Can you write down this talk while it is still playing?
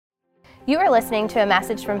You are listening to a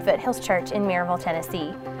message from Foothills Church in Maryville,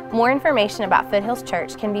 Tennessee. More information about Foothills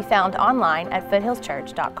Church can be found online at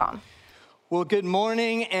foothillschurch.com. Well, good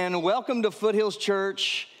morning and welcome to Foothills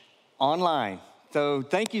Church online. So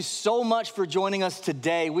thank you so much for joining us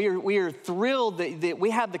today. We are thrilled that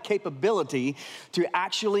we have the capability to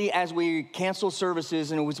actually, as we cancel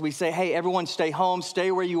services and as we say, hey, everyone stay home,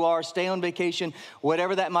 stay where you are, stay on vacation,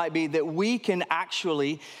 whatever that might be, that we can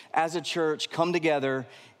actually, as a church, come together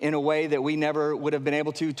in a way that we never would have been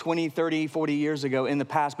able to 20, 30, 40 years ago in the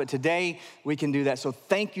past. But today, we can do that. So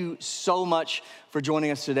thank you so much for joining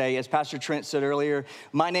us today. As Pastor Trent said earlier,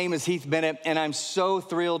 my name is Heath Bennett, and I'm so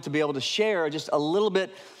thrilled to be able to share just a little bit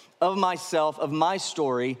of myself, of my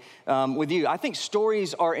story with you. I think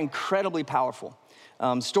stories are incredibly powerful.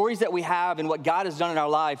 Stories that we have and what God has done in our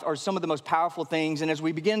life are some of the most powerful things. And as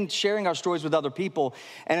we begin sharing our stories with other people,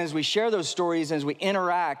 and as we share those stories, and as we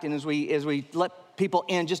interact, and as we let people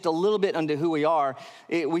in just a little bit into who we are,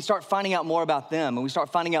 we start finding out more about them, and we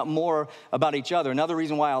start finding out more about each other. Another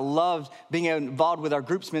reason why I love being involved with our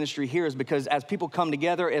groups ministry here is because as people come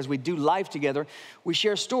together, as we do life together, we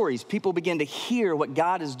share stories. People begin to hear what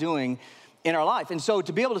God is doing in our life. And so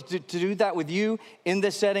to be able to do that with you in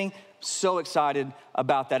this setting, so excited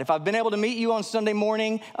about that. If I've been able to meet you on Sunday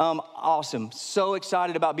morning, awesome. So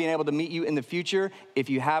excited about being able to meet you in the future. If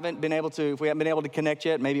we haven't been able to connect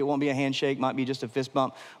yet, maybe it won't be a handshake, might be just a fist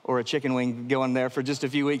bump or a chicken wing going there for just a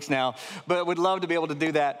few weeks now. But would love to be able to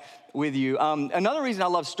do that with you. Another reason I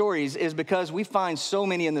love stories is because we find so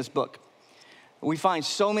many in this book. We find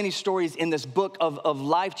so many stories in this book of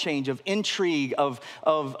life change, of intrigue, of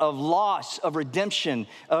loss, of redemption,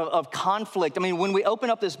 of conflict. I mean, when we open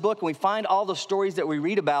up this book and we find all the stories that we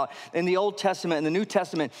read about in the Old Testament and the New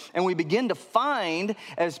Testament, and we begin to find,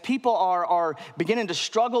 as people are beginning to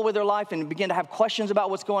struggle with their life and begin to have questions about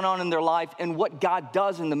what's going on in their life and what God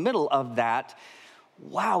does in the middle of that,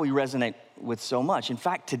 wow, we resonate with so much. In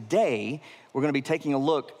fact, today, we're going to be taking a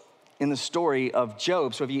look in the story of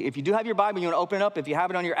Job. So if you do have your Bible, you want to open it up. If you have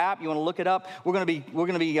it on your app, you want to look it up. We're going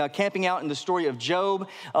to be camping out in the story of Job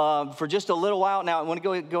for just a little while. Now, I want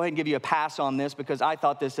to go ahead and give you a pass on this because I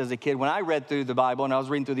thought this as a kid. When I read through the Bible and I was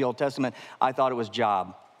reading through the Old Testament, I thought it was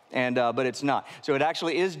Job. But it's not. So it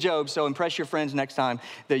actually is Job. So impress your friends next time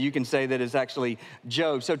that you can say that it's actually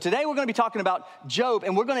Job. So today we're going to be talking about Job,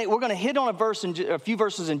 and we're going to hit on a few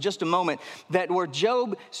verses in just a moment where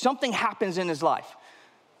Job, something happens in his life.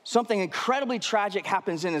 Something incredibly tragic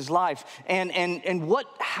happens in his life, and what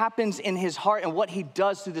happens in his heart and what he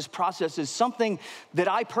does through this process is something that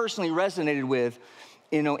I personally resonated with,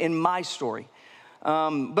 in my story.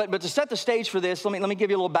 But to set the stage for this, let me give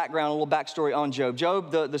you a little background, a little backstory on Job. Job,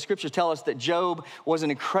 the scriptures tell us that Job was an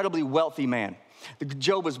incredibly wealthy man.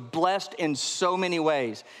 Job was blessed in so many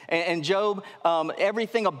ways. And Job,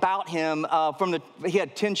 everything about him, he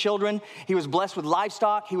had 10 children. He was blessed with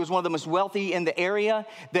livestock. He was one of the most wealthy in the area.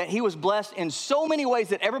 That he was blessed in so many ways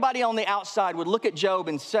that everybody on the outside would look at Job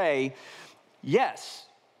and say, yes,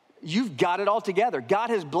 you've got it all together. God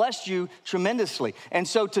has blessed you tremendously. And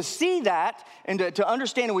so to see that and to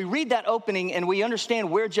understand, and we read that opening and we understand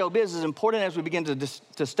where Job is important as we begin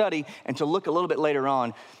to study and to look a little bit later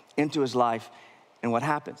on into his life and what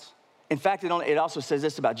happens. In fact, it also says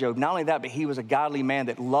this about Job. Not only that, but he was a godly man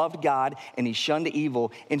that loved God and he shunned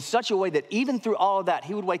evil in such a way that even through all of that,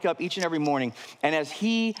 he would wake up each and every morning, and as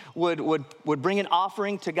he would bring an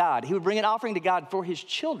offering to God, he would bring an offering to God for his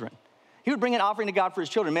children. He would bring an offering to God for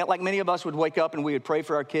his children. Like many of us would wake up and we would pray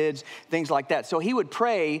for our kids, things like that. So he would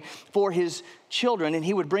pray for his children and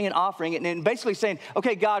he would bring an offering and basically saying,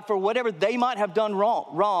 okay, God, for whatever they might have done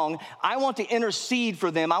wrong, I want to intercede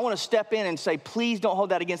for them. I want to step in and say, please don't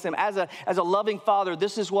hold that against them. As a loving father,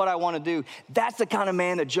 this is what I want to do. That's the kind of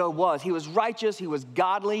man that Job was. He was righteous, he was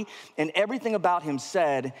godly, and everything about him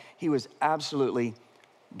said he was absolutely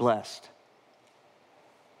blessed.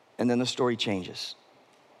 And then the story changes.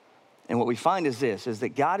 And what we find is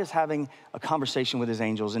that God is having a conversation with his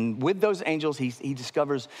angels. And with those angels, he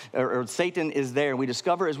discovers, or Satan is there. And we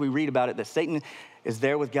discover as we read about it that Satan is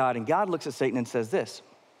there with God. And God looks at Satan and says this,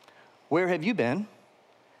 where have you been?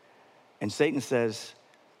 And Satan says,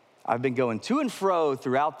 I've been going to and fro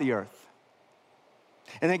throughout the earth.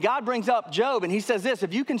 And then God brings up Job and he says this,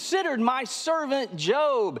 have you considered my servant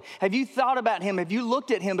Job? Have you thought about him? Have you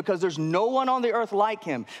looked at him? Because there's no one on the earth like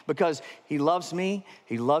him, because he loves me,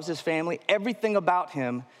 he loves his family. Everything about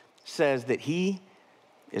him says that he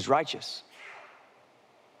is righteous.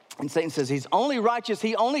 And Satan says he's only righteous,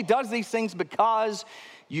 he only does these things because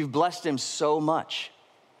you've blessed him so much.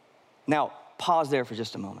 Now, pause there for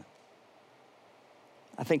just a moment.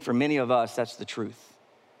 I think for many of us, that's the truth.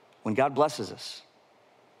 When God blesses us,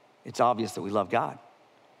 it's obvious that we love God.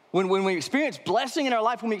 When we experience blessing in our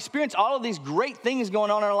life, when we experience all of these great things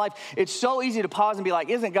going on in our life, it's so easy to pause and be like,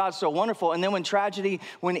 isn't God so wonderful? And then when tragedy,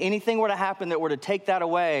 when anything were to happen that were to take that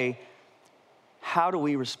away, how do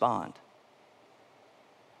we respond?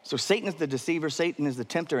 So Satan is the deceiver, Satan is the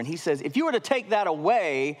tempter, and he says, if you were to take that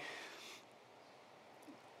away,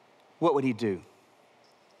 what would he do?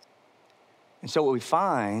 And so what we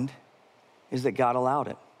find is that God allowed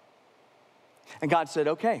it. And God said,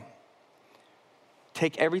 okay,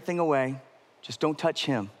 take everything away, just don't touch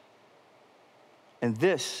him. And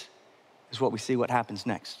this is what we see what happens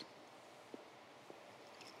next.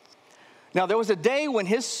 Now, there was a day when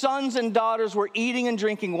his sons and daughters were eating and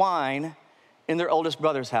drinking wine in their oldest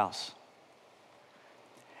brother's house.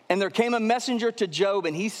 And there came a messenger to Job,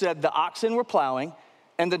 and he said, the oxen were plowing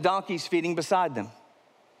and the donkeys feeding beside them.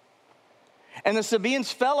 And the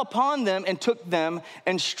Sabaeans fell upon them and took them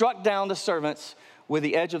and struck down the servants with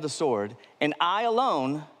the edge of the sword. And I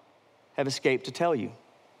alone have escaped to tell you.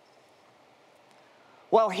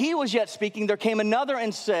 While he was yet speaking, there came another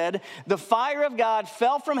and said, the fire of God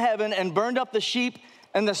fell from heaven and burned up the sheep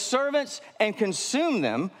and the servants and consumed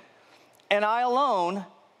them. And I alone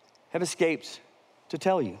have escaped to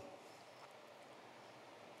tell you.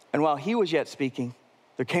 And while he was yet speaking,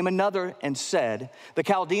 there came another and said, the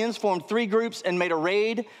Chaldeans formed 3 groups and made a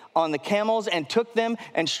raid on the camels and took them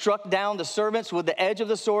and struck down the servants with the edge of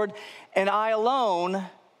the sword. And I alone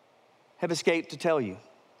have escaped to tell you.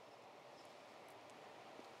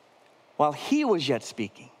 While he was yet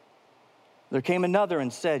speaking, there came another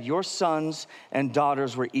and said, your sons and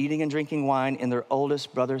daughters were eating and drinking wine in their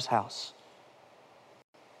oldest brother's house.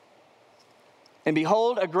 And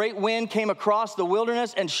behold, a great wind came across the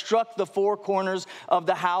wilderness and struck the 4 corners of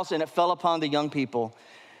the house, and it fell upon the young people,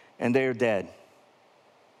 and they are dead.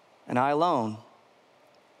 And I alone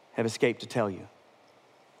have escaped to tell you.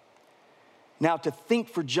 Now, to think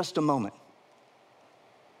for just a moment,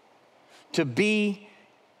 to be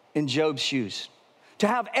in Job's shoes, to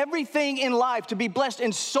have everything in life, to be blessed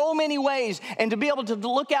in so many ways, and to be able to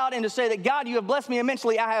look out and to say that, God, you have blessed me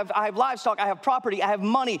immensely. I have livestock, I have property, I have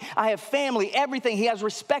money, I have family, everything. He has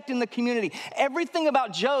respect in the community. Everything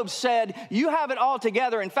about Job said, you have it all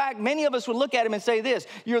together. In fact, many of us would look at him and say this,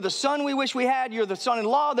 you're the son we wish we had, you're the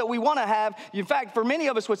son-in-law that we want to have. In fact, for many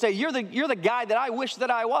of us would say, you're the guy that I wish that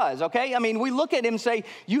I was, okay? I mean, we look at him and say,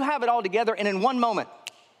 you have it all together, and in one moment,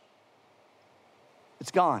 it's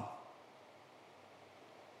gone.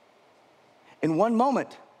 In one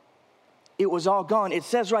moment, it was all gone. It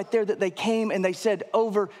says right there that they came and they said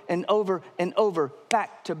over and over and over,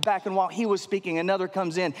 back to back. And while he was speaking, another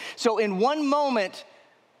comes in. So in one moment,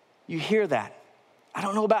 you hear that. I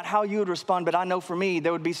don't know about how you would respond, but I know for me,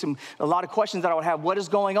 there would be a lot of questions that I would have. What is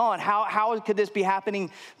going on? How could this be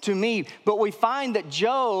happening to me? But we find that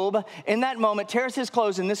Job, in that moment, tears his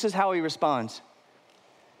clothes, and this is how he responds.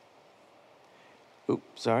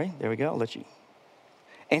 Sorry, there we go. I'll let you.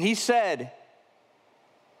 And he said,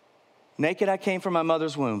 naked I came from my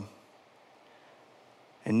mother's womb,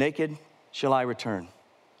 and naked shall I return.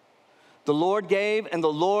 The Lord gave, and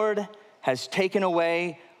the Lord has taken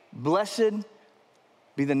away. Blessed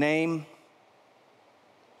be the name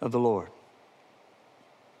of the Lord.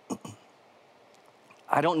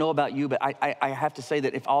 I don't know about you, but I have to say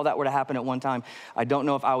that if all that were to happen at one time, I don't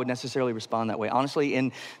know if I would necessarily respond that way.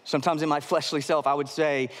 Honestly, sometimes in my fleshly self, I would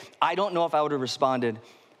say, I don't know if I would have responded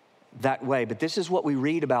that way. But this is what we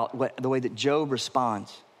read about the way that Job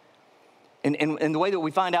responds. And the way that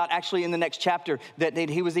we find out actually in the next chapter that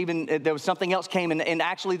there was something else came and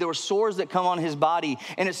actually there were sores that come on his body.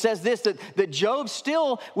 And it says this, that Job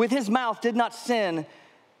still with his mouth did not sin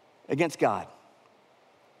against God.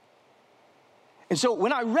 And so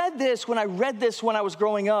when I read this when I was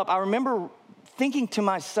growing up, I remember thinking to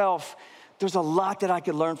myself, there's a lot that I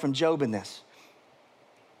could learn from Job in this.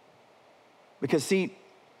 Because see,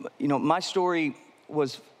 my story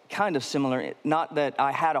was kind of similar, not that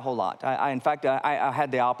I had a whole lot. In fact, I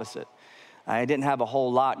had the opposite. I didn't have a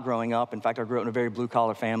whole lot growing up. In fact, I grew up in a very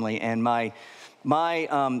blue-collar family, and my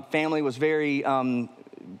family was very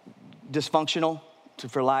dysfunctional,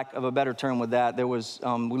 for lack of a better term with that. There was,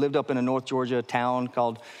 we lived up in a North Georgia town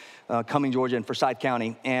called Cumming, Georgia, in Forsyth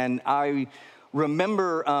County, and I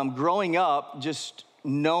remember growing up just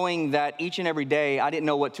knowing that each and every day I didn't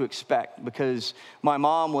know what to expect because my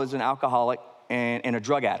mom was an alcoholic and a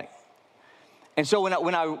drug addict. And so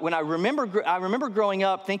when I remember growing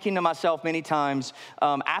up thinking to myself many times,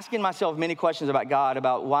 asking myself many questions about God,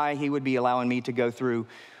 about why he would be allowing me to go through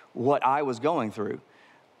what I was going through.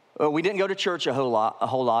 We didn't go to church a whole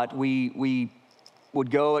lot. We would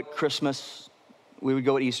go at Christmas, we would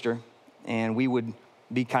go at Easter, and we would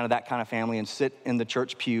be kind of that kind of family and sit in the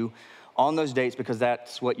church pew on those dates because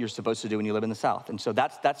that's what you're supposed to do when you live in the South. And so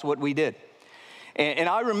that's what we did. And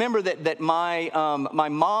I remember that my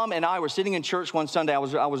mom and I were sitting in church one Sunday. I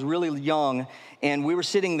was really young, and we were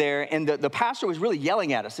sitting there, and the pastor was really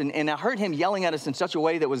yelling at us. And I heard him yelling at us in such a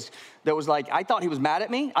way that was like, I thought he was mad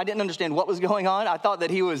at me. I didn't understand what was going on. I thought that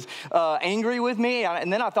he was angry with me.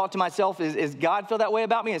 And then I thought to myself, is God feel that way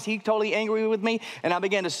about me? Is he totally angry with me? And I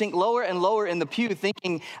began to sink lower and lower in the pew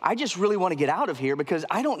thinking, I just really want to get out of here because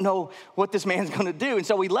I don't know what this man's going to do. And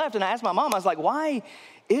so we left, and I asked my mom, I was like, why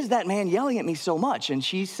is that man yelling at me so much? And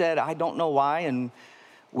she said, I don't know why, and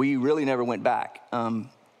we really never went back.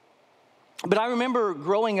 But I remember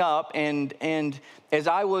growing up, and as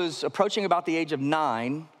I was approaching about the age of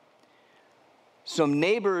 9, some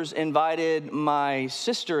neighbors invited my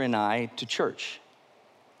sister and I to church.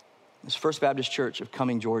 This First Baptist Church of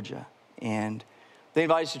Cumming, Georgia. And they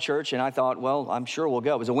invited us to church, and I thought, well, I'm sure we'll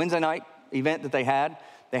go. It was a Wednesday night event that they had.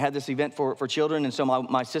 They had this event for children, and so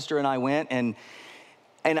my sister and I went, and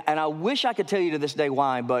I wish I could tell you to this day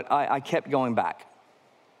why, but I kept going back.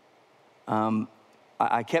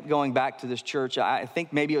 I kept going back to this church. I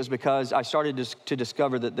think maybe it was because I started to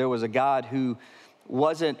discover that there was a God who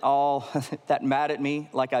wasn't all that mad at me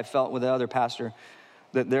like I felt with the other pastor,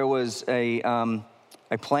 that there was a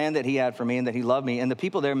plan that he had for me and that he loved me, and the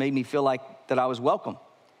people there made me feel like that I was welcome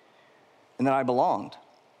and that I belonged.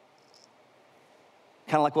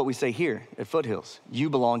 Kind of like what we say here at Foothills, you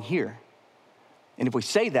belong here. And if we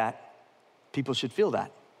say that, people should feel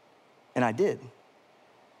that. And I did.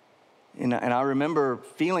 And I remember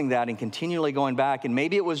feeling that and continually going back. And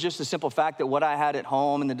maybe it was just the simple fact that what I had at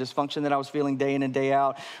home and the dysfunction that I was feeling day in and day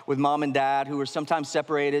out with mom and dad, who were sometimes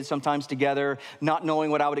separated, sometimes together, not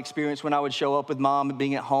knowing what I would experience when I would show up with mom and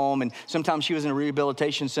being at home. And sometimes she was in a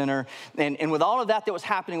rehabilitation center. And with all of that was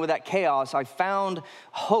happening, with that chaos, I found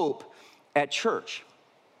hope at church.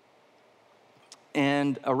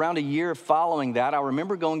 And around a year following that, I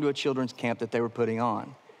remember going to a children's camp that they were putting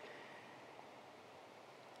on.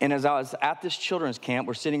 And as I was at this children's camp,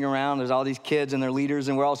 we're sitting around, there's all these kids and their leaders,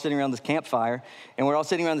 and we're all sitting around this campfire. And we're all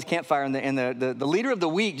sitting around this campfire, and the leader of the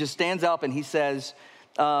week just stands up and he says,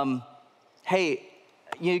 hey,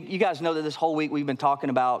 you guys know that this whole week we've been talking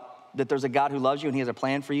about that there's a God who loves you and he has a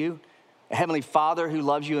plan for you. A heavenly Father who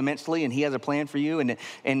loves you immensely, and he has a plan for you.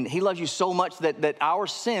 And he loves you so much that our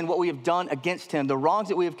sin, what we have done against him, the wrongs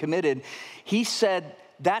that we have committed, he said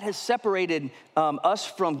that has separated us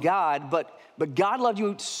from God. But God loved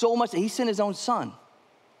you so much that he sent his own son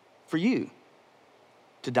for you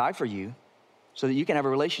to die for you so that you can have a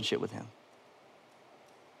relationship with him.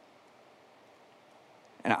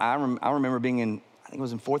 And I remember being I think it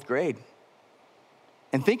was in 4th grade,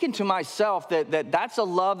 and thinking to myself that's a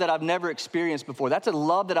love that I've never experienced before. That's a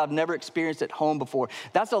love that I've never experienced at home before.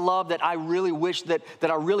 That's a love that I really wish that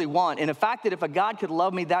I really want. And the fact that if a God could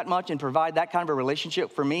love me that much and provide that kind of a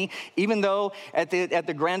relationship for me, even though at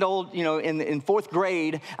the grand old, in 4th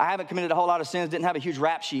grade, I haven't committed a whole lot of sins, didn't have a huge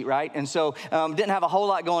rap sheet, right? And so didn't have a whole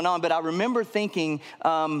lot going on. But I remember thinking,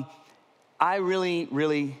 I really,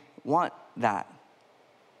 really want that.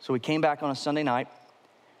 So we came back on a Sunday night.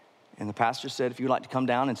 And the pastor said, if you'd like to come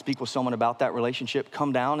down and speak with someone about that relationship,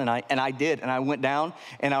 come down. And I did. And I went down.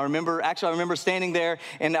 And I remember standing there,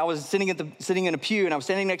 and I was sitting in a pew, and I was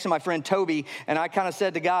standing next to my friend Toby. And I kind of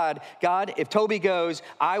said to God, if Toby goes,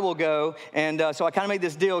 I will go. And so I kind of made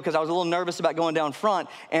this deal because I was a little nervous about going down front.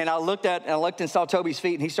 And I looked and saw Toby's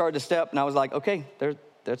feet, and he started to step. And I was like, okay,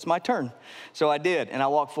 that's my turn. So I did. And I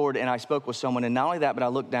walked forward, and I spoke with someone. And not only that, but I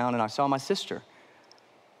looked down, and I saw my sister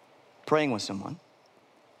praying with someone.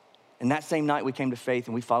 And that same night we came to faith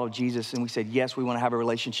and we followed Jesus, and we said, yes, we want to have a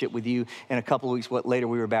relationship with you. And a couple of weeks later,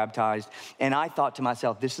 we were baptized. And I thought to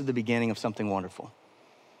myself, this is the beginning of something wonderful.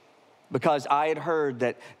 Because I had heard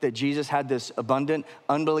that Jesus had this abundant,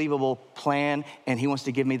 unbelievable plan, and he wants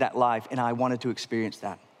to give me that life. And I wanted to experience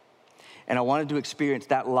that. And I wanted to experience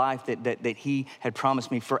that life that he had promised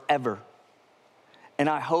me forever. And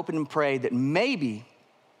I hope and pray that maybe,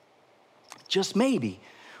 just maybe,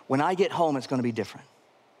 when I get home, it's going to be different.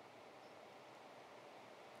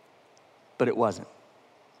 But it wasn't.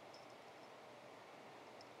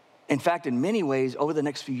 In fact, in many ways, over the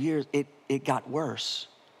next few years, it got worse.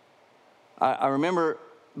 I remember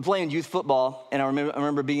playing youth football, and I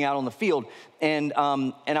remember being out on the field, and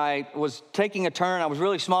I was taking a turn. I was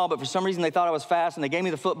really small, but for some reason they thought I was fast, and they gave me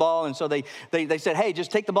the football, and so they said, hey, just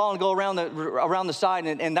take the ball and go around the side,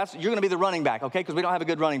 and you're going to be the running back, okay? Because we don't have a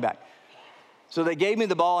good running back. So they gave me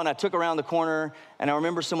the ball and I took around the corner, and I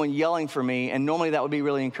remember someone yelling for me, and normally that would be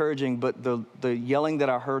really encouraging, but the yelling that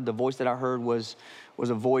I heard, the voice that I heard was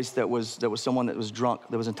a voice that was someone that was drunk,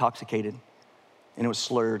 that was intoxicated, and it was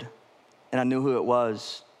slurred. And I knew who it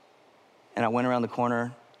was. And I went around the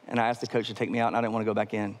corner and I asked the coach to take me out, and I didn't want to go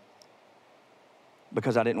back in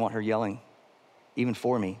because I didn't want her yelling, even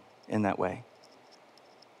for me, in that way.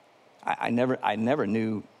 I never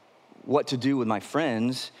knew what to do with my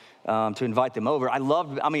friends to invite them over. on the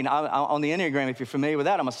Enneagram, if you're familiar with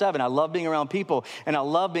that, I'm a 7. I love being around people, and I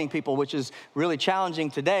love being people, which is really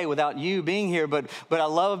challenging today without you being here, but I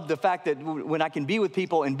love the fact that when I can be with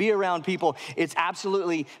people and be around people, it's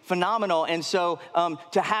absolutely phenomenal. And so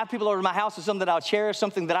to have people over to my house is something that I'll cherish,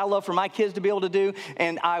 something that I love for my kids to be able to do,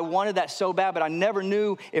 and I wanted that so bad, but I never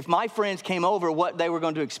knew if my friends came over what they were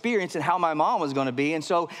going to experience and how my mom was going to be, and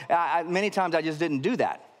so many times I just didn't do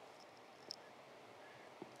that.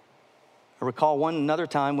 I recall another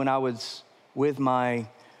time when I was with my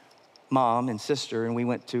mom and sister, and we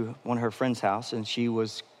went to one of her friend's house, and she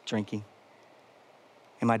was drinking.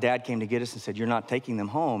 And my dad came to get us and said, "You're not taking them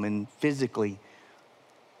home." And physically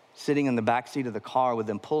sitting in the back seat of the car with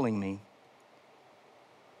them pulling me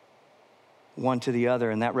one to the other,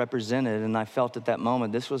 and that represented, and I felt at that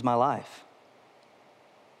moment, this was my life.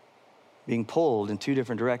 Being pulled in two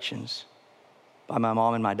different directions by my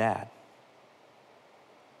mom and my dad.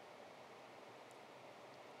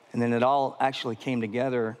 And then it all actually came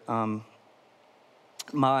together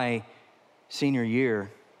my senior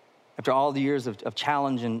year. After all the years of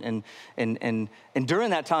challenge and during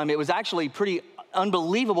that time, it was actually pretty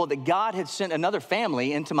unbelievable that God had sent another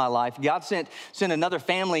family into my life. God sent another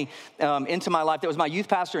family into my life that was my youth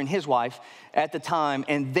pastor and his wife at the time,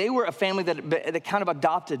 and they were a family that kind of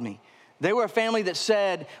adopted me. They were a family that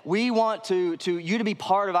said, "We want you to be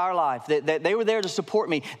part of our life." That they were there to support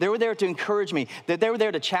me. They were there to encourage me. That they were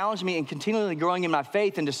there to challenge me and continually growing in my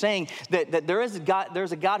faith, and to saying that there's a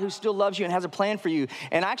God who still loves you and has a plan for you.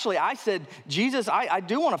 And actually, I said, "Jesus, I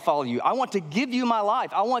do want to follow you. I want to give you my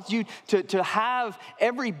life. I want you to have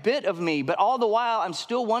every bit of me." But all the while, I'm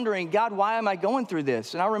still wondering, God, why am I going through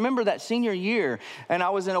this? And I remember that senior year, and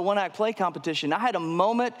I was in a one-act play competition. I had a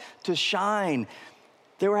moment to shine.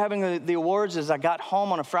 They were having the awards. As I got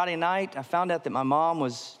home on a Friday night, I found out that my mom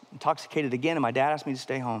was intoxicated again, and my dad asked me to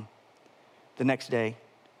stay home the next day.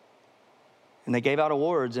 And they gave out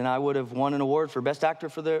awards, and I would have won an award for best actor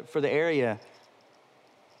for the area.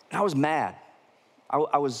 And I was mad.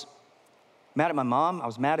 I was mad at my mom. I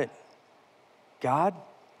was mad at God.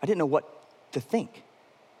 I didn't know what to think.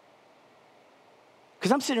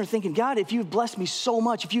 Because I'm sitting here thinking, God, if you've blessed me so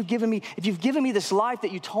much, if you've given me this life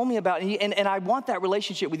that you told me about, and I want that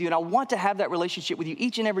relationship with you, and I want to have that relationship with you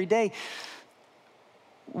each and every day,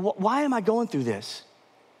 why am I going through this?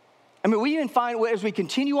 I mean, we even find, as we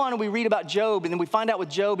continue on and we read about Job, and then we find out with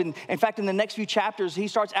Job, and in fact, in the next few chapters, he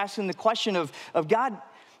starts asking the question of God,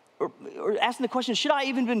 or asking the question, should I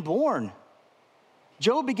even been born?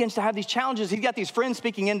 Job begins to have these challenges. He's got these friends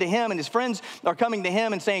speaking into him, and his friends are coming to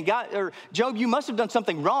him and saying, "God, or Job, you must have done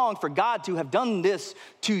something wrong for God to have done this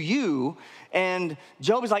to you." And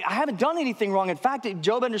Job is like, "I haven't done anything wrong." In fact,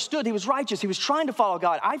 Job understood he was righteous. He was trying to follow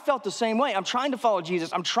God. I felt the same way. I'm trying to follow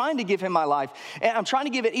Jesus. I'm trying to give him my life. And I'm trying to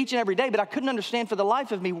give it each and every day, but I couldn't understand for the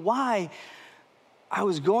life of me why I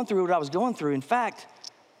was going through what I was going through. In fact,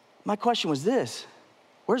 my question was this: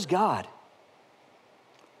 where's God?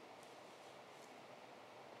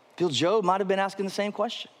 I feel Job might have been asking the same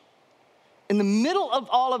question. In the middle of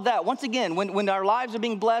all of that, once again, when our lives are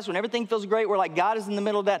being blessed, when everything feels great, we're like, God is in the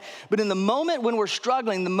middle of that. But in the moment when we're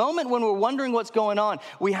struggling, the moment when we're wondering what's going on,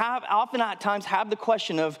 we often at times have the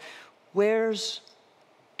question of, where's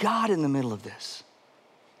God in the middle of this?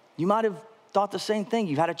 You might have thought the same thing.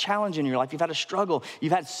 You've had a challenge in your life. You've had a struggle.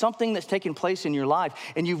 You've had something that's taken place in your life,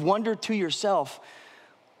 and you've wondered to yourself,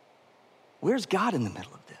 where's God in the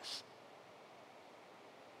middle of this?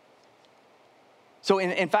 So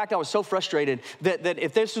in fact, I was so frustrated that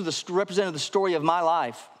if this was represented the story of my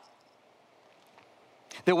life,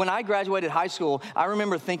 that when I graduated high school, I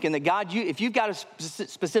remember thinking that God, if you've got a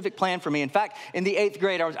specific plan for me. In fact, in the 8th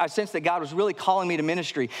grade, I sensed that God was really calling me to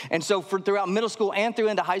ministry. And so throughout middle school and through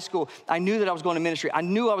into high school, I knew that I was going to ministry. I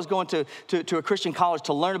knew I was going to a Christian college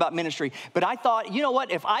to learn about ministry. But I thought, you know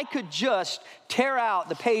what, if I could just tear out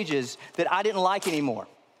the pages that I didn't like anymore,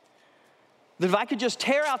 that if I could just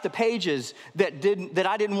tear out the pages that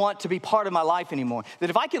I didn't want to be part of my life anymore,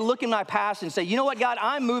 that if I could look in my past and say, you know what, God,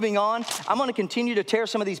 I'm moving on. I'm going to continue to tear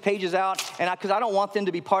some of these pages out, and because I don't want them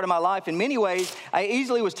to be part of my life. In many ways, I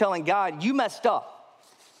easily was telling God, you messed up.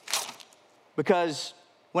 Because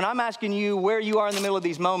when I'm asking you where you are in the middle of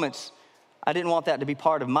these moments, I didn't want that to be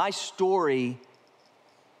part of my story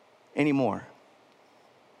anymore.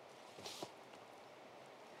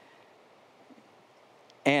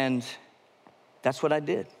 And that's what I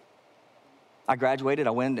did. I graduated.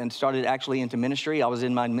 I went and started actually into ministry. I was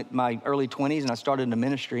in my early 20s, and I started into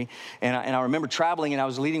ministry. And I remember traveling, and I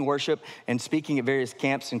was leading worship and speaking at various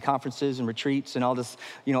camps and conferences and retreats and all this,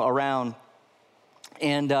 around.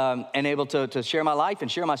 And able to share my life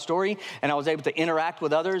and share my story. And I was able to interact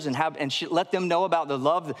with others and let them know about the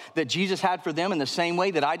love that Jesus had for them in the same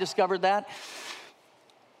way that I discovered that.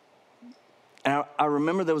 And I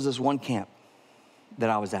remember there was this one camp that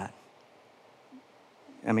I was at.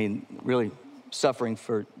 I mean, really suffering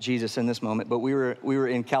for Jesus in this moment. But we were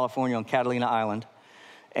in California on Catalina Island.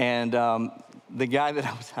 And the guy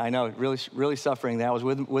that I know, really, really suffering there, I was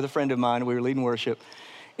with a friend of mine. We were leading worship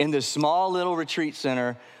in this small little retreat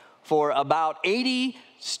center for about 80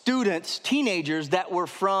 students, teenagers that were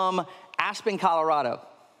from Aspen, Colorado.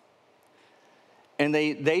 And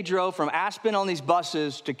they drove from Aspen on these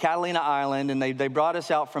buses to Catalina Island, and they brought us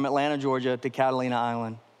out from Atlanta, Georgia to Catalina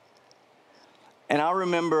Island. And I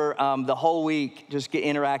remember the whole week just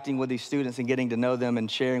interacting with these students and getting to know them and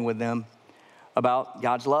sharing with them about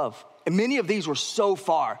God's love. And many of these were so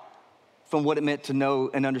far from what it meant to know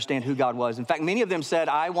and understand who God was. In fact, many of them said,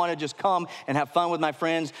 I want to just come and have fun with my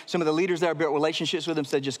friends. Some of the leaders there built relationships with them,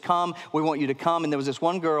 said, just come, we want you to come. And there was this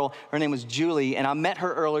one girl, her name was Julie, and I met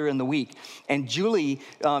her earlier in the week. And Julie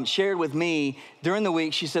shared with me during the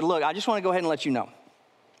week, she said, look, I just want to go ahead and let you know,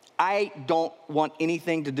 I don't want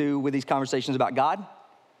anything to do with these conversations about God.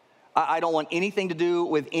 I don't want anything to do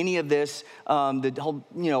with any of this, the whole,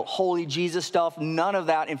 holy Jesus stuff, none of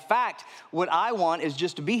that. In fact, what I want is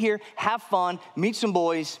just to be here, have fun, meet some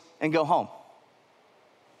boys, and go home.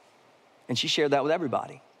 And she shared that with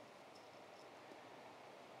everybody.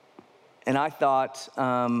 And I thought,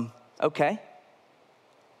 okay,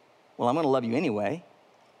 well, I'm going to love you anyway.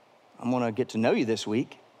 I'm going to get to know you this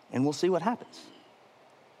week, and we'll see what happens.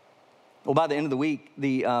 Well, by the end of the week,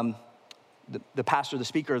 the pastor, the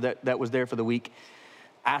speaker that was there for the week,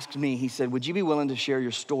 asked me, he said, would you be willing to share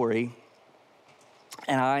your story?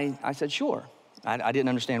 And I said, sure. I didn't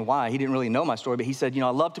understand why. He didn't really know my story, but he said, I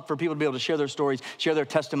love for people to be able to share their stories, share their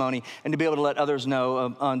testimony, and to be able to let others know,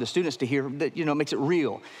 the students to hear that, it makes it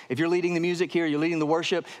real. If you're leading the music here, you're leading the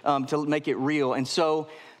worship, to make it real. And so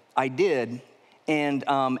I did. And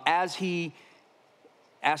as he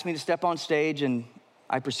asked me to step on stage, and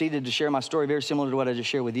I proceeded to share my story, very similar to what I just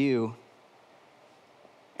shared with you,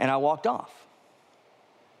 and I walked off.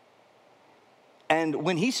 And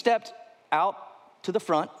when he stepped out to the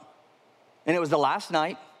front, and it was the last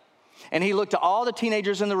night, and he looked to all the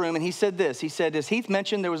teenagers in the room, and he said this. He said, as Heath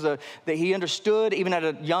mentioned, that he understood, even at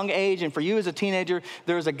a young age, and for you as a teenager,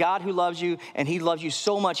 there is a God who loves you, and he loves you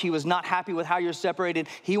so much. He was not happy with how you're separated.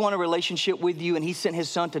 He wanted a relationship with you, and he sent his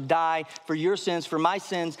son to die for your sins, for my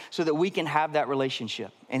sins, so that we can have that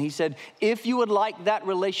relationship. And he said, if you would like that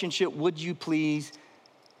relationship, would you please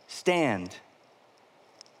stand?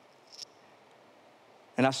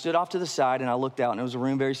 And I stood off to the side, and I looked out, and it was a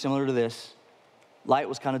room very similar to this. Light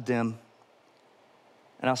was kind of dim.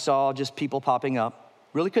 And I saw just people popping up.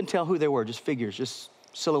 Really couldn't tell who they were, just figures, just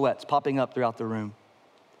silhouettes popping up throughout the room.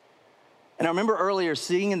 And I remember earlier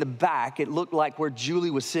sitting in the back, it looked like where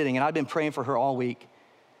Julie was sitting, and I'd been praying for her all week.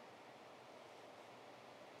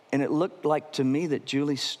 And it looked like to me that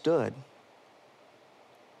Julie stood.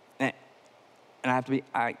 And I have to be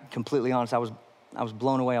completely honest, I was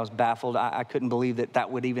blown away, I was baffled. I couldn't believe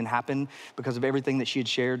that would even happen because of everything that she had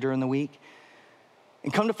shared during the week.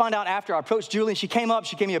 And come to find out after, I approached Julie, and she came up,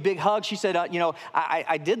 she gave me a big hug. She said,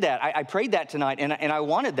 I did that. I prayed that tonight, and I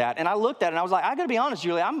wanted that. And I looked at it, and I was like, I gotta be honest,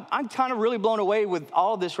 Julie, I'm kind of really blown away with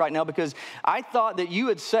all of this right now, because I thought that you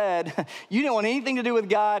had said you didn't want anything to do with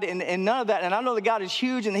God and none of that. And I know that God is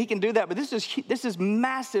huge and he can do that, but this is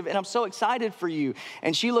massive, and I'm so excited for you.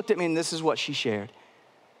 And she looked at me, and this is what she shared.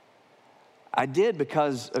 I did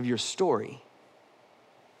because of your story,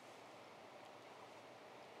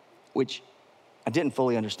 which I didn't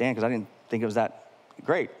fully understand because I didn't think it was that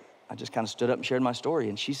great. I just kind of stood up and shared my story.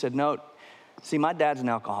 And she said, no, see, my dad's an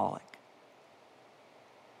alcoholic.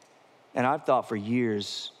 And I've thought for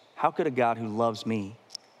years, how could a God who loves me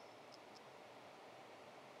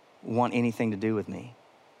want anything to do with me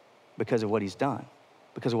because of what he's done,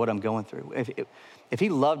 because of what I'm going through? If he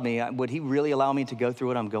loved me, would he really allow me to go through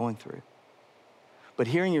what I'm going through? But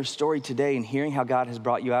hearing your story today and hearing how God has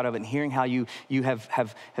brought you out of it and hearing how you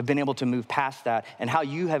have been able to move past that and how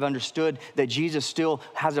you have understood that Jesus still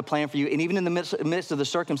has a plan for you. And even in the midst of the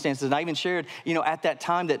circumstances, and I even shared, at that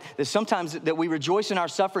time that sometimes that we rejoice in our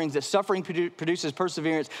sufferings, that suffering produces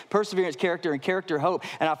perseverance, perseverance, character, and character, hope.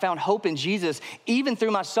 And I found hope in Jesus, even through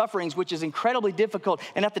my sufferings, which is incredibly difficult.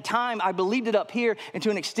 And at the time, I believed it up here, and to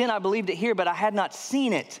an extent, I believed it here, but I had not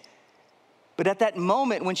seen it. But at that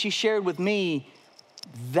moment when she shared with me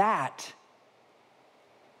that,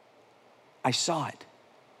 I saw it.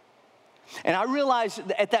 And I realized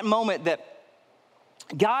at that moment that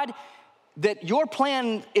God, that your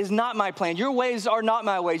plan is not my plan. Your ways are not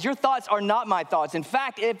my ways. Your thoughts are not my thoughts. In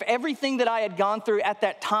fact, if everything that I had gone through at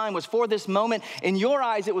that time was for this moment, in your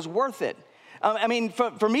eyes, it was worth it.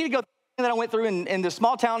 For me to go that I went through in the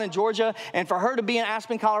small town in Georgia, and for her to be in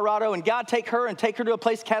Aspen, Colorado, and God take her to a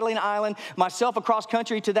place, Catalina Island, myself across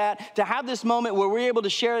country to that, to have this moment where we're able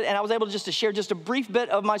to share it, and I was able to share just a brief bit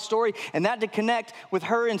of my story, and that to connect with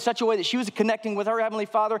her in such a way that she was connecting with her Heavenly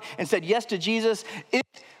Father and said yes to Jesus, it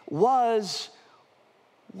was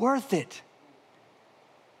worth it.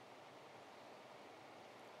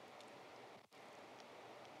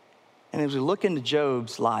 And as we look into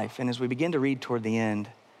Job's life, and as we begin to read toward the end,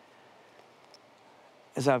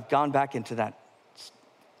 as I've gone back into that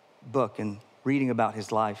book and reading about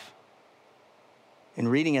his life,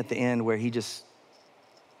 and reading at the end where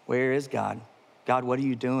where is God? God, what are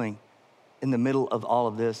you doing in the middle of all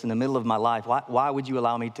of this, in the middle of my life? Why would you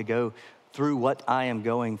allow me to go through what I am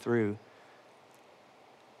going through?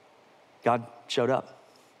 God showed up.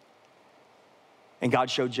 And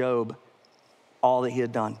God showed Job all that he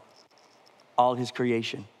had done, all his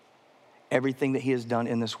creation, everything that he has done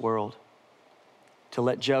in this world, to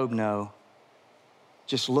let Job know,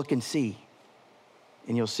 just look and see,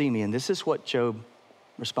 and you'll see me. And this is what Job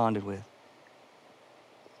responded with.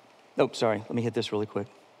 Let me hit this really quick.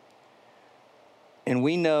 And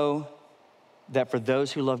we know that for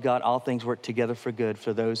those who love God, all things work together for good,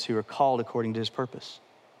 for those who are called according to his purpose.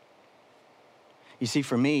 You see,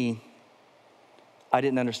 for me, I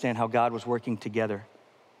didn't understand how God was working together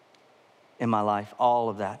in my life, all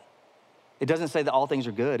of that. It doesn't say that all things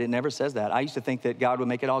are good. It never says that. I used to think that God would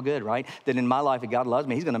make it all good, right? That in my life, if God loves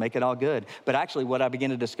me, he's going to make it all good. But actually, what I began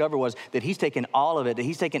to discover was that he's taken all of it, that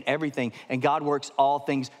he's taken everything, and God works all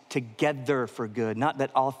things together for good, not that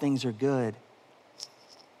all things are good.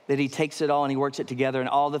 That he takes it all and he works it together, and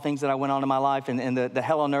all the things that I went on in my life and the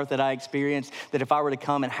hell on earth that I experienced, that if I were to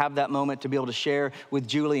come and have that moment to be able to share with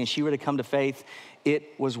Julie and she were to come to faith,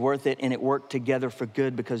 it was worth it, and it worked together for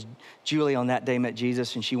good because Julie on that day met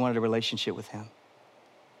Jesus and she wanted a relationship with him.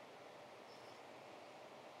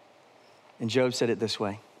 And Job said it this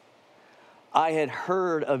way: I had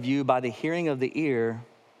heard of you by the hearing of the ear,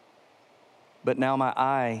 but now my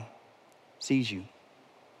eye sees you.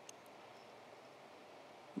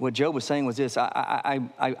 What Job was saying was this: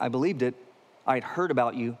 I believed it. I'd heard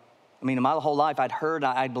about you. In my whole life, I'd heard,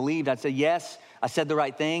 I'd believed, I'd said yes, I said the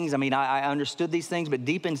right things. I understood these things, but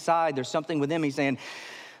deep inside, there's something within me saying,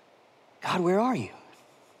 God, where are you?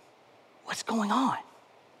 What's going on?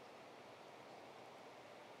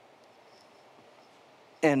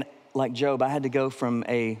 And like Job, I had to go from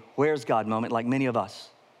a where's God moment, like many of us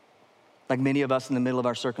in the middle of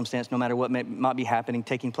our circumstance, no matter what might be happening,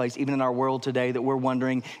 taking place, even in our world today, that we're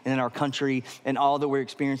wondering, and in our country, and all that we're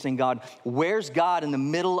experiencing, God, where's God in the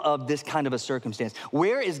middle of this kind of a circumstance?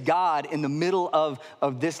 Where is God in the middle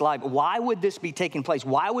of this life? Why would this be taking place?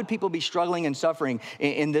 Why would people be struggling and suffering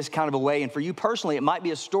in this kind of a way? And for you personally, it might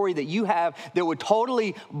be a story that you have that would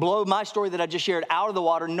totally blow my story that I just shared out of the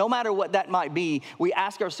water. No matter what that might be, we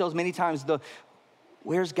ask ourselves many times,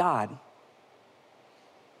 where's God?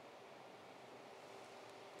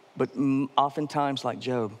 But oftentimes, like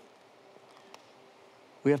Job,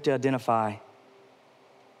 we have to identify,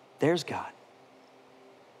 there's God.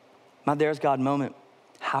 My there's God moment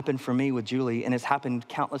happened for me with Julie, and it's happened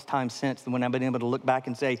countless times since when I've been able to look back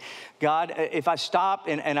and say, God, if I stop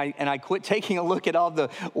and I quit taking a look at all the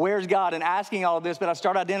where's God and asking all of this, but I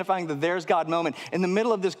start identifying the there's God moment in the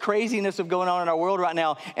middle of this craziness of going on in our world right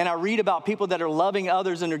now, and I read about people that are loving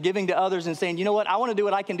others and are giving to others and saying, you know what, I want to do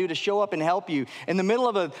what I can do to show up and help you. In the middle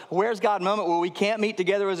of a where's God moment where we can't meet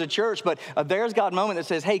together as a church, but a there's God moment that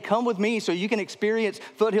says, hey, come with me so you can experience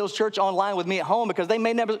Foothills Church online with me at home, because they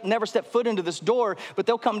may never step foot into this door, but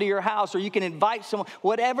they'll come to your house, or you can invite someone,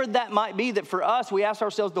 whatever that might be. That for us, we ask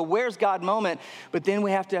ourselves the where's God moment, but then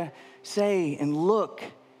we have to say and look,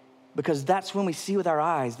 because that's when we see with our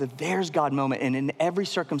eyes the there's God moment. And in every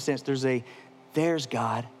circumstance, there's a there's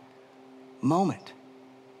God moment.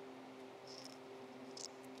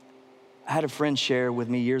 I had a friend share with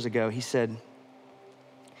me years ago. He said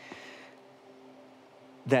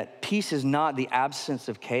that peace is not the absence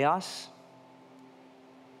of chaos,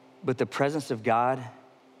 but the presence of God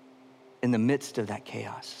in the midst of that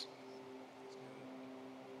chaos.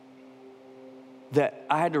 That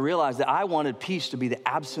I had to realize that I wanted peace to be the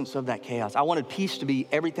absence of that chaos. I wanted peace to be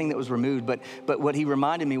everything that was removed, but what he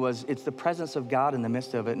reminded me was it's the presence of God in the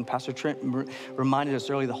midst of it. And Pastor Trent reminded us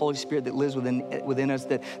earlier, the Holy Spirit that lives within us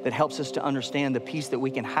that helps us to understand the peace that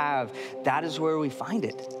we can have. That is where we find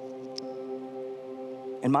it.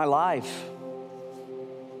 In my life,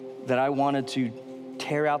 that I wanted to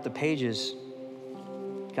tear out the pages,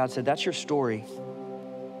 God said, that's your story.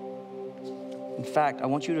 In fact, I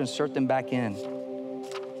want you to insert them back in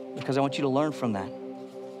because I want you to learn from that.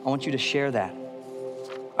 I want you to share that.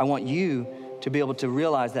 I want you to be able to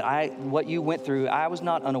realize that what you went through, I was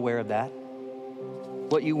not unaware of that.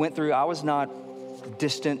 What you went through, I was not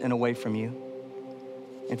distant and away from you.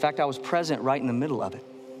 In fact, I was present right in the middle of it.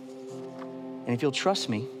 And if you'll trust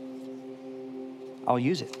me, I'll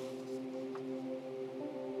use it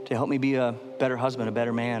to help me be a better husband, a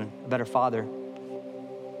better man, a better father,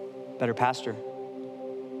 better pastor,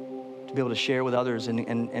 to be able to share with others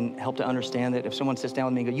and help to understand that if someone sits down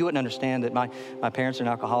with me and goes, you wouldn't understand that my parents are an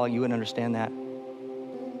alcoholic, you wouldn't understand that.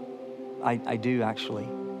 I do actually.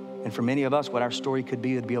 And for many of us, what our story could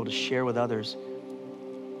be to be able to share with others.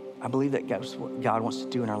 I believe that what God wants to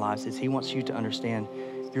do in our lives is he wants you to understand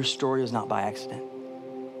your story is not by accident.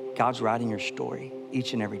 God's writing your story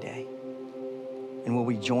each and every day. And will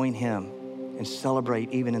we join him and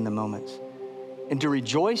celebrate even in the moments and to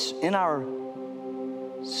rejoice in our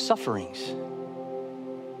sufferings?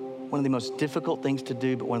 One of the most difficult things to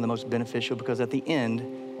do, but one of the most beneficial, because at the end,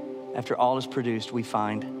 after all is produced, we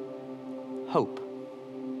find hope.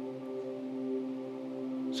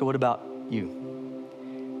 So what about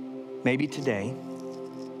you? Maybe today,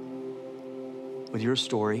 with your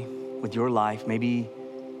story, with your life, maybe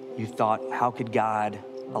you thought, how could God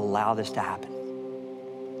allow this to happen?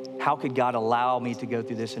 How could God allow me to go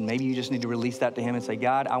through this? And maybe you just need to release that to him and say,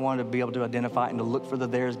 God, I want to be able to identify and to look for the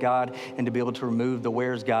there's God and to be able to remove the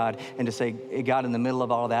where's God and to say, hey, God, in the middle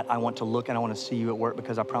of all of that, I want to look and I want to see you at work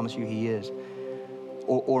because I promise you he is.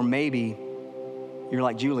 Or maybe you're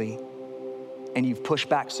like Julie and you've pushed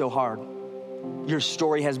back so hard. Your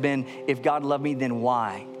story has been, if God loved me, then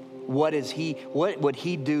why? What would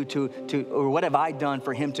he do or what have I done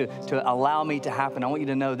for him to allow me to happen? I want you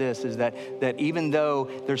to know this, is that even though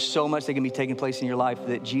there's so much that can be taking place in your life,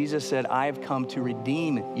 that Jesus said, I have come to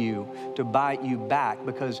redeem you, to buy you back,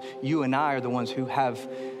 because you and I are the ones who have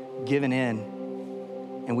given in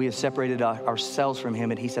and we have separated ourselves from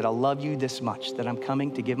him. And he said, I love you this much that I'm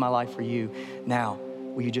coming to give my life for you. Now,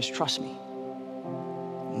 will you just trust me?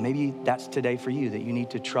 Maybe that's today for you, that you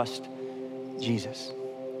need to trust Jesus.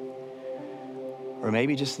 Or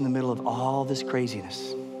maybe just in the middle of all this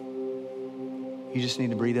craziness, you just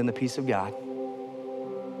need to breathe in the peace of God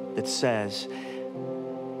that says,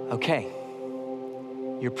 okay,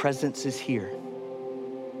 your presence is here.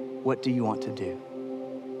 What do you want to do?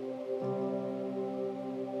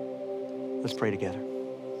 Let's pray together.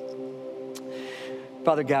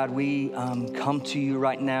 Father God, we come to you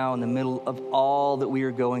right now in the middle of all that we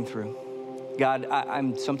are going through. God,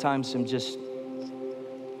 I'm sometimes just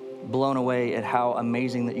blown away at how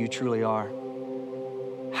amazing that you truly are,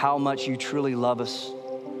 how much you truly love us,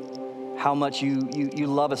 how much you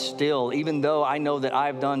love us still, even though I know that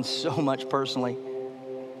I've done so much personally,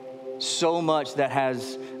 so much that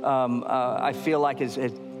has, I feel like has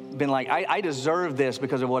been like, I deserve this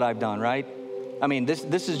because of what I've done, right? I mean,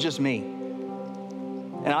 this is just me.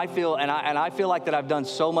 And I feel like that I've done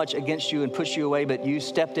so much against you and pushed you away, but you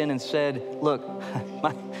stepped in and said, look,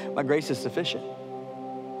 my grace is sufficient.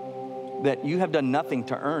 That you have done nothing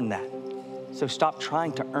to earn that. So stop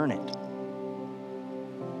trying to earn it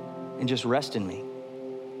and just rest in me.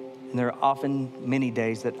 And there are often many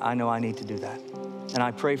days that I know I need to do that. And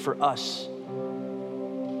I pray for us,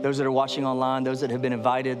 those that are watching online, those that have been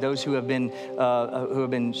invited, those who have been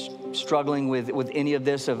struggling with any of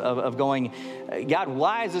this, of going, God,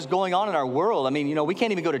 why is this going on in our world? I mean, we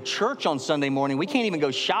can't even go to church on Sunday morning. We can't even go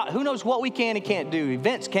shop. Who knows what we can and can't do?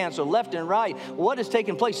 Events canceled left and right. What is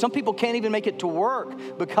taking place? Some people can't even make it to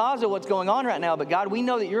work because of what's going on right now. But God, we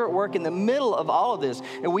know that you're at work in the middle of all of this,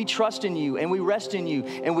 and we trust in you, and we rest in you,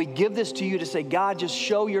 and we give this to you to say, God, just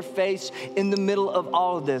show your face in the middle of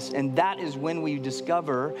all of this. And that is when we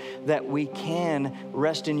discover that we can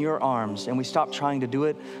rest in your arms, and we stop trying to do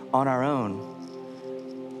it on our own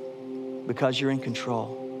because you're in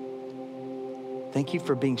control. Thank you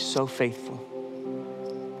for being so faithful.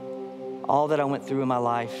 all that I went through in my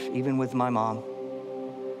life, even with my mom,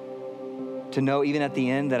 to know even at the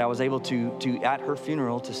end that I was able to at her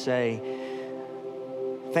funeral, to say,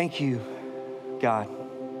 thank you, God,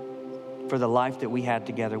 for the life that we had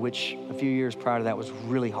together, which a few years prior to that was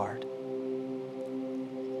really hard.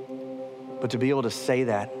 But to be able to say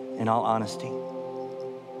that in all honesty,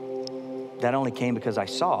 that only came because I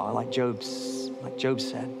saw, like Job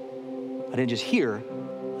said. I didn't just hear,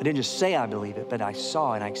 I didn't just say I believe it, but I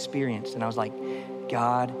saw and I experienced, and I was like,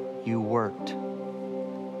 God, you worked.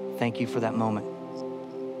 Thank you for that moment.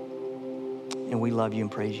 And we love you and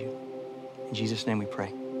praise you. In Jesus' name we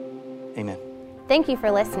pray. Amen. Thank you for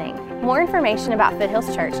listening. More information about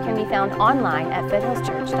Foothills Church can be found online at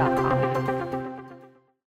foothillschurch.com.